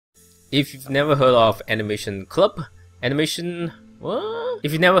If you've never heard of Animation Club,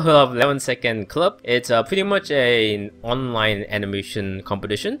 If you've never heard of 11-Second Club, it's pretty much an online animation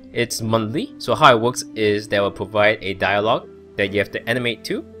competition. It's monthly. So how it works is they will provide a dialogue that you have to animate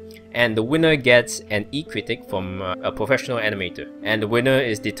to, and the winner gets an e-critic from a professional animator. And the winner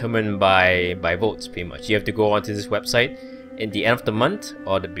is determined by votes, pretty much. You have to go onto this website in the end of the month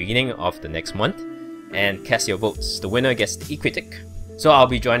or the beginning of the next month and cast your votes. The winner gets the e-critic. So I'll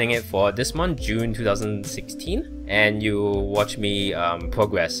be joining it for this month, June 2016, and you watch me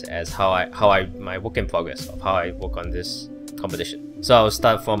progress as my work in progress of how I work on this competition. So I'll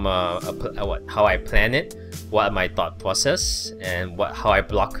start from how I plan it, what my thought process, and how I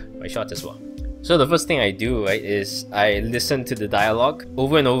block my shots as well. So the first thing I do, right, is I listen to the dialogue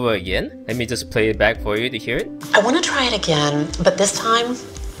over and over again. Let me just play it back for you to hear it. I want to try it again, but this time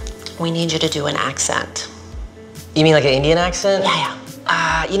we need you to do an accent. You mean like an Indian accent? Yeah.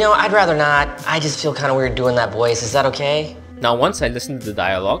 You know, I'd rather not. I just feel kind of weird doing that voice. Is that okay? Now, once I listen to the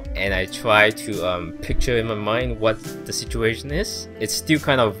dialogue and I try to picture in my mind what the situation is, it's still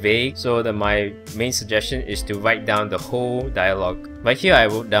kind of vague. So my main suggestion is to write down the whole dialogue. Right here, I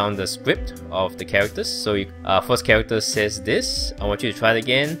wrote down the script of the characters. So first character says this, I want you to try it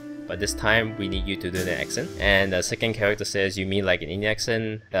again, but this time we need you to do the accent. And the second character says, you mean like an Indian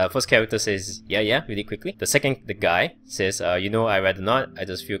accent. The first character says, yeah, really quickly. The guy says, you know, I'd rather not. I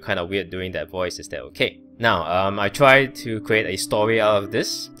just feel kind of weird doing that voice. Is that okay? Now, I try to create a story out of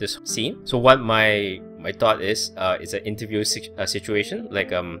this scene. So what my thought is an interview situation,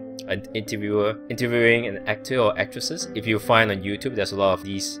 like an interviewer interviewing an actor or actresses. If you find on YouTube, there's a lot of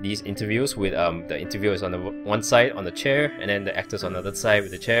these interviews with the interviewers on the one side on the chair, and then the actors on the other side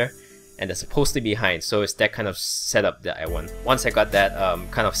with the chair, and they're supposed to be behind. So it's that kind of setup that I want. Once I got that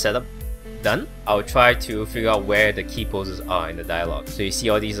kind of setup done, I'll try to figure out where the key poses are in the dialogue. So you see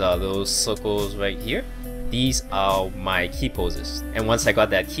all these little circles right here. These are my key poses. And once I got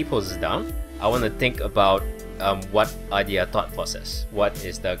that key poses down, I want to think about what are their thought process. What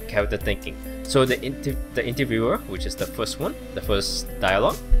is the character thinking? So the interviewer, which is the first one, the first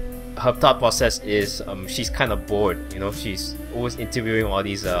dialogue, her thought process is she's kind of bored. You know, she's always interviewing all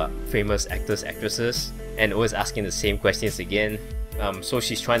these famous actors, actresses, and always asking the same questions again. So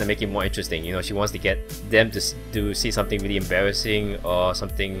she's trying to make it more interesting. You know, she wants to get them to see something really embarrassing or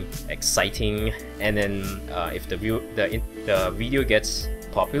something exciting, and then if the video gets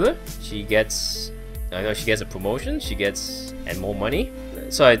popular, she gets a promotion, and more money.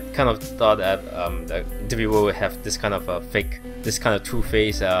 So I kind of thought that the interviewer would have this kind of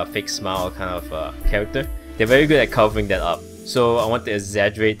two-faced, fake smile kind of character. They're very good at covering that up. So I want to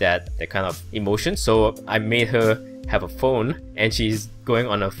exaggerate that kind of emotion. So I made her have a phone, and she's going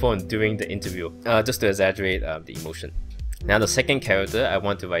on her phone during the interview, just to exaggerate the emotion. Now the second character, I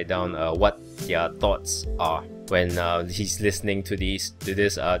want to write down what their thoughts are when he's listening to this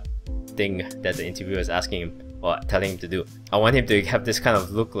thing that the interviewer is asking him or telling him to do. I want him to have this kind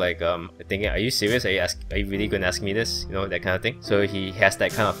of look like thinking, are you serious? Are you really gonna ask me this? You know, that kind of thing. So he has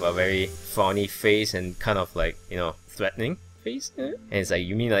that kind of a very frowny face and kind of like, you know, threatening face. And it's like,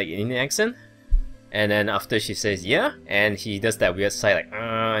 you mean like an Indian accent? And then after she says yeah, and he does that weird side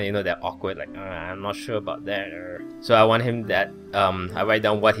like you know, that awkward like I'm not sure about that. So I want him that I write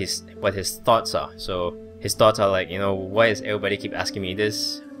down what his thoughts are. So his thoughts are like, you know, why does everybody keep asking me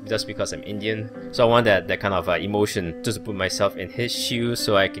this? Just because I'm Indian. So I want that kind of emotion, just to put myself in his shoes,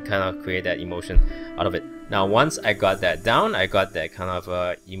 so I can kind of create that emotion out of it. Now once I got that down, I got that kind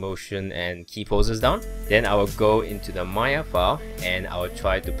of emotion and key poses down, then I will go into the Maya file and I will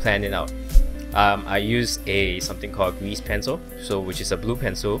try to plan it out. I use something called grease pencil, which is a blue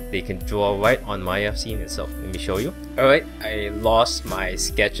pencil that you can draw right on Maya scene itself. Let me show you. Alright, I lost my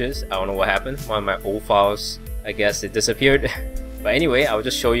sketches. I don't know what happened. One of my old files, I guess it disappeared. But anyway, I'll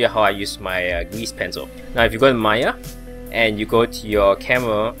just show you how I use my grease pencil. Now if you go to Maya and you go to your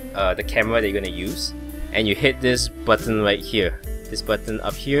camera, the camera that you're going to use, and you hit this button right here, this button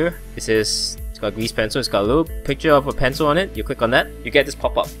up here, it's got grease pencil, it's got a little picture of a pencil on it. You click on that, you get this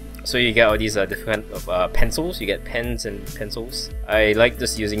pop-up. So you get all these different pencils, you get pens and pencils. I like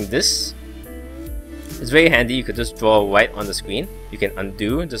just using this. It's very handy, you could just draw right on the screen. You can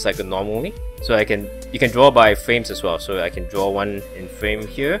undo just like normally. So you can draw by frames as well. So I can draw one in frame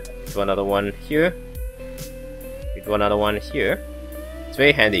here, draw another one here, you draw another one here. It's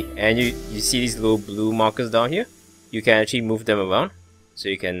very handy. And you see these little blue markers down here? You can actually move them around. So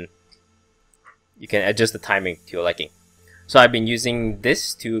you can adjust the timing to your liking. So I've been using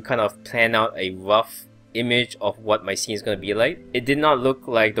this to kind of plan out a rough image of what my scene is going to be like. It did not look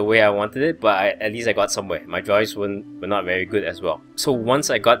like the way I wanted it, but at least I got somewhere. My drawings were not very good as well. So once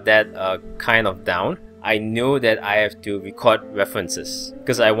I got that kind of down, I know that I have to record references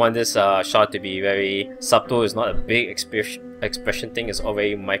because I want this shot to be very subtle. It's not a big expression thing, it's all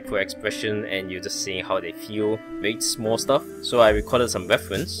very micro expression and you're just seeing how they feel, very small stuff. So I recorded some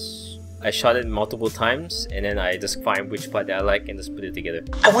reference, I shot it multiple times, and then I just find which part that I like and just put it together.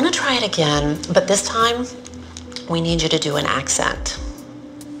 I want to try it again, but this time we need you to do an accent.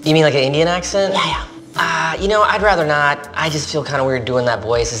 You mean like an Indian accent? Yeah. You know, I'd rather not. I just feel kind of weird doing that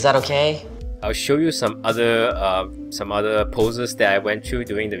voice. Is that okay? I'll show you some other poses that I went through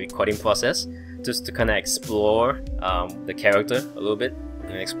during the recording process, just to kind of explore the character a little bit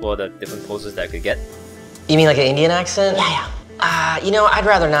and explore the different poses that I could get. You mean like an Indian accent? Yeah. You know, I'd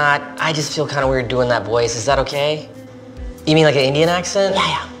rather not. I just feel kind of weird doing that voice. Is that okay? You mean like an Indian accent?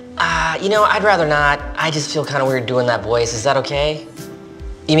 Yeah. You know, I'd rather not. I just feel kind of weird doing that voice. Is that okay?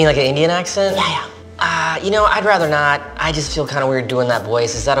 You mean like an Indian accent? Yeah. You know, I'd rather not. I just feel kind of weird doing that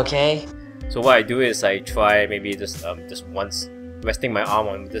voice. Is that okay? So what I do is I try maybe just once resting my arm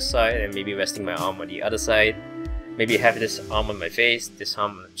on this side and maybe resting my arm on the other side. Maybe have this arm on my face, this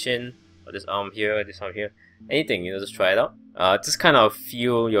arm on the chin, or this arm here, this arm here. Anything, you know, just try it out. Just kind of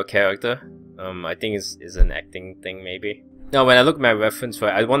feel your character. I think it's an acting thing maybe. Now when I look at my reference for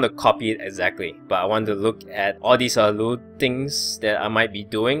it, I want to copy it exactly, but I want to look at all these little things that I might be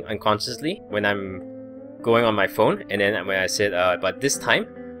doing unconsciously when I'm going on my phone, and then when I said, but this time,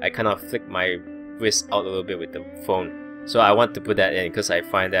 I kind of flick my wrist out a little bit with the phone. So I want to put that in because I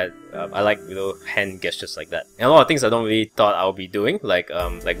find that I like little hand gestures like that. And a lot of things I don't really thought I would be doing, like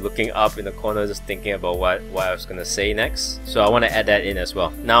looking up in the corner, just thinking about what I was gonna say next. So I want to add that in as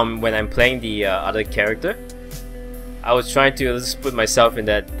well. Now when I'm playing the other character, I was trying to just put myself in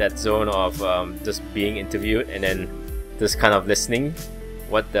that zone of just being interviewed and then just kind of listening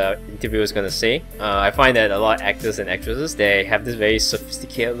what the interviewer is gonna say. I find that a lot of actors and actresses, they have this very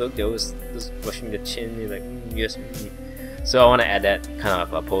sophisticated look. They always just brushing the chin, you're like, yes. So I want to add that kind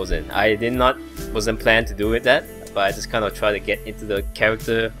of a pose in. I wasn't planned to do it that, but I just kind of try to get into the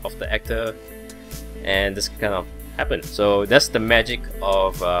character of the actor, and this kind of happened. So that's the magic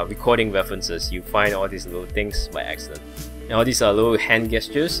of recording references. You find all these little things by accident. And all these are little hand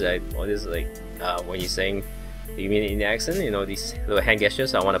gestures, like all this when you're saying, you mean in the accent, you know, these little hand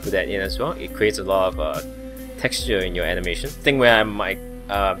gestures, I want to put that in as well. It creates a lot of texture in your animation. Thing where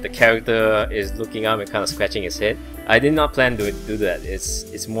the character is looking up and kind of scratching his head. I did not plan to do that.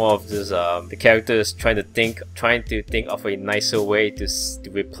 It's more of just the character is trying to think of a nicer way to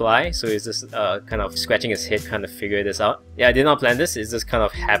reply. So it's just kind of scratching his head, kind of figure this out. Yeah, I did not plan this. It just kind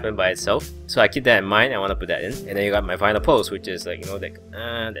of happened by itself. So I keep that in mind. I want to put that in, and then you got my final pose, which is like, you know, like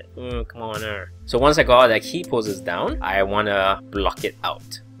come on. So once I got all the key poses down, I want to block it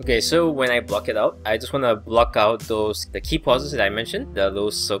out. Okay, so when I block it out, I just want to block out the key poses that I mentioned,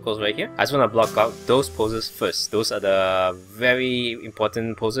 those circles right here. I just want to block out those poses first. Those are the very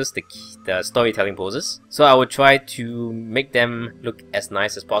important poses, the storytelling poses. So I would try to make them look as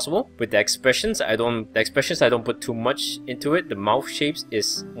nice as possible. With the expressions, I don't put too much into it. The mouth shapes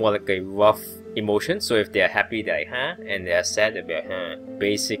is more like a rough emotion. So if they're happy, they're like, huh, and they're sad, they're like, huh.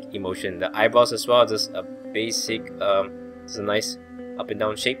 Basic emotion. The eyebrows as well, just a basic, just a nice up and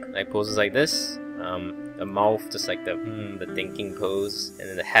down shape, like poses like this. The mouth, just like the thinking pose, and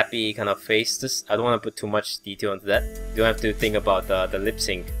then the happy kind of face. Just I don't want to put too much detail into that. You don't have to think about the lip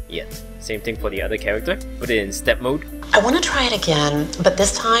sync yet. Same thing for the other character. Put it in step mode. I want to try it again, but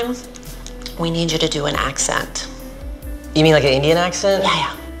this time we need you to do an accent. You mean like an Indian accent?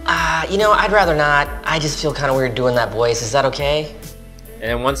 Yeah. You know, I'd rather not. I just feel kind of weird doing that voice. Is that okay? And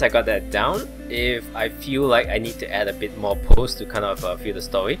then once I got that down, if I feel like I need to add a bit more pose to kind of feel the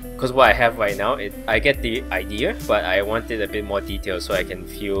story, because what I have right now, I get the idea, but I wanted a bit more detail so I can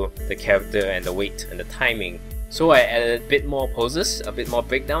feel the character and the weight and the timing. So I added a bit more poses, a bit more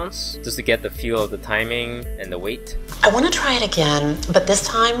breakdowns, just to get the feel of the timing and the weight. I want to try it again, but this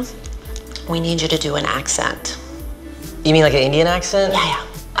time we need you to do an accent. You mean like an Indian accent? Yeah.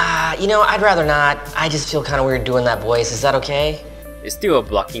 You know, I'd rather not. I just feel kind of weird doing that voice. Is that okay? It's still a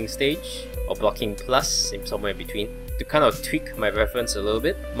blocking stage, or blocking plus, somewhere in between, to kind of tweak my reference a little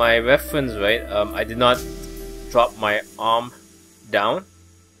bit. My reference, right, I did not drop my arm down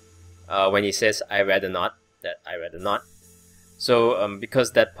when he says I rather not, So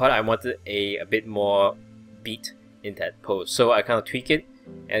because that part I wanted a bit more beat in that pose, so I kind of tweak it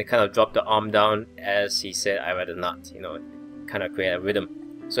and kind of drop the arm down as he said I rather not, you know, kind of create a rhythm.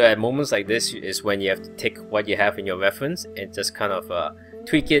 So at moments like this is when you have to take what you have in your reference and just kind of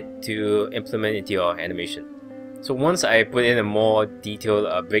tweak it to implement into your animation. So once I put in a more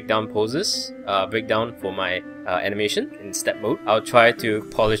detailed breakdown for my animation in step mode, I'll try to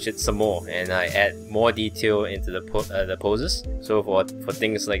polish it some more, and I add more detail into the poses. So for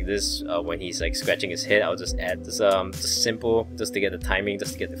things like this, when he's like scratching his head, I'll just add this just simple, just to get the timing,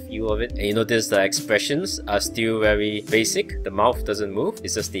 just to get the feel of it. And you notice the expressions are still very basic. The mouth doesn't move.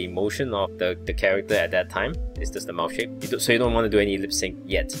 It's just the emotion of the character at that time. It's just the mouth shape. So you don't want to do any lip sync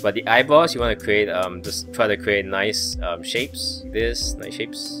yet. But the eyebrows, you want to create just try to create nice shapes. Nice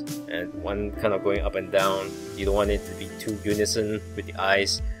shapes, and one kind of going up and down. You don't want it to be too unison with the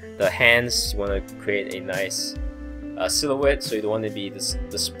eyes. The hands, you want to create a nice silhouette, so you don't want to be just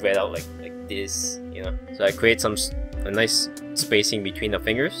spread out like this, you know. So I create a nice spacing between the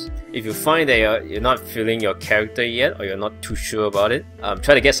fingers. If you find that you're not feeling your character yet, or you're not too sure about it,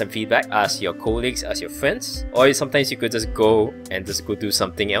 try to get some feedback. Ask your colleagues, ask your friends, or sometimes you could just go do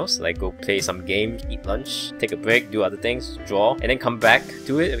something else, like go play some game, eat lunch, take a break, do other things, draw, and then come back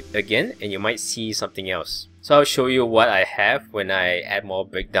to it again, and you might see something else. So I'll show you what I have when I add more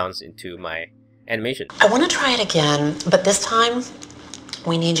breakdowns into my animation. I want to try it again, but this time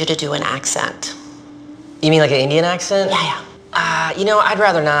we need you to do an accent. You mean like an Indian accent? Yeah. You know, I'd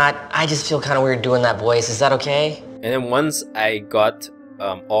rather not. I just feel kind of weird doing that voice. Is that okay? And then once I got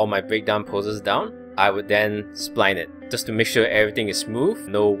all my breakdown poses down, I would then spline it, just to make sure everything is smooth,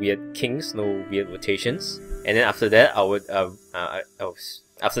 no weird kinks, no weird rotations. And then after that, I would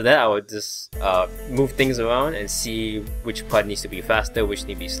just move things around and see which part needs to be faster, which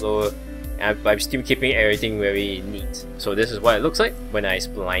needs to be slower. And I'm still keeping everything very neat. So this is what it looks like when I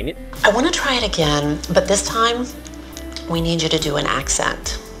spline it. I want to try it again, but this time we need you to do an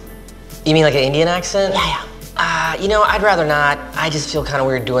accent. You mean like an Indian accent? Yeah. You know, I'd rather not. I just feel kind of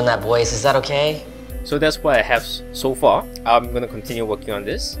weird doing that voice. Is that okay? So that's what I have so far. I'm going to continue working on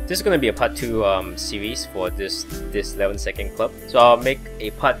this. This is going to be a part 2 series for this 11-second club. So I'll make a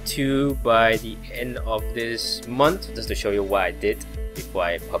part 2 by the end of this month, just to show you what I did before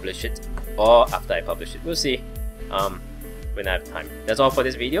I publish it, or after I publish it. We'll see when I have time. That's all for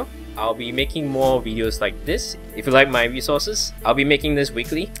this video. I'll be making more videos like this. If you like my resources, I'll be making this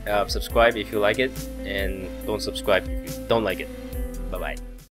weekly. Subscribe if you like it, and don't subscribe if you don't like it. Bye bye.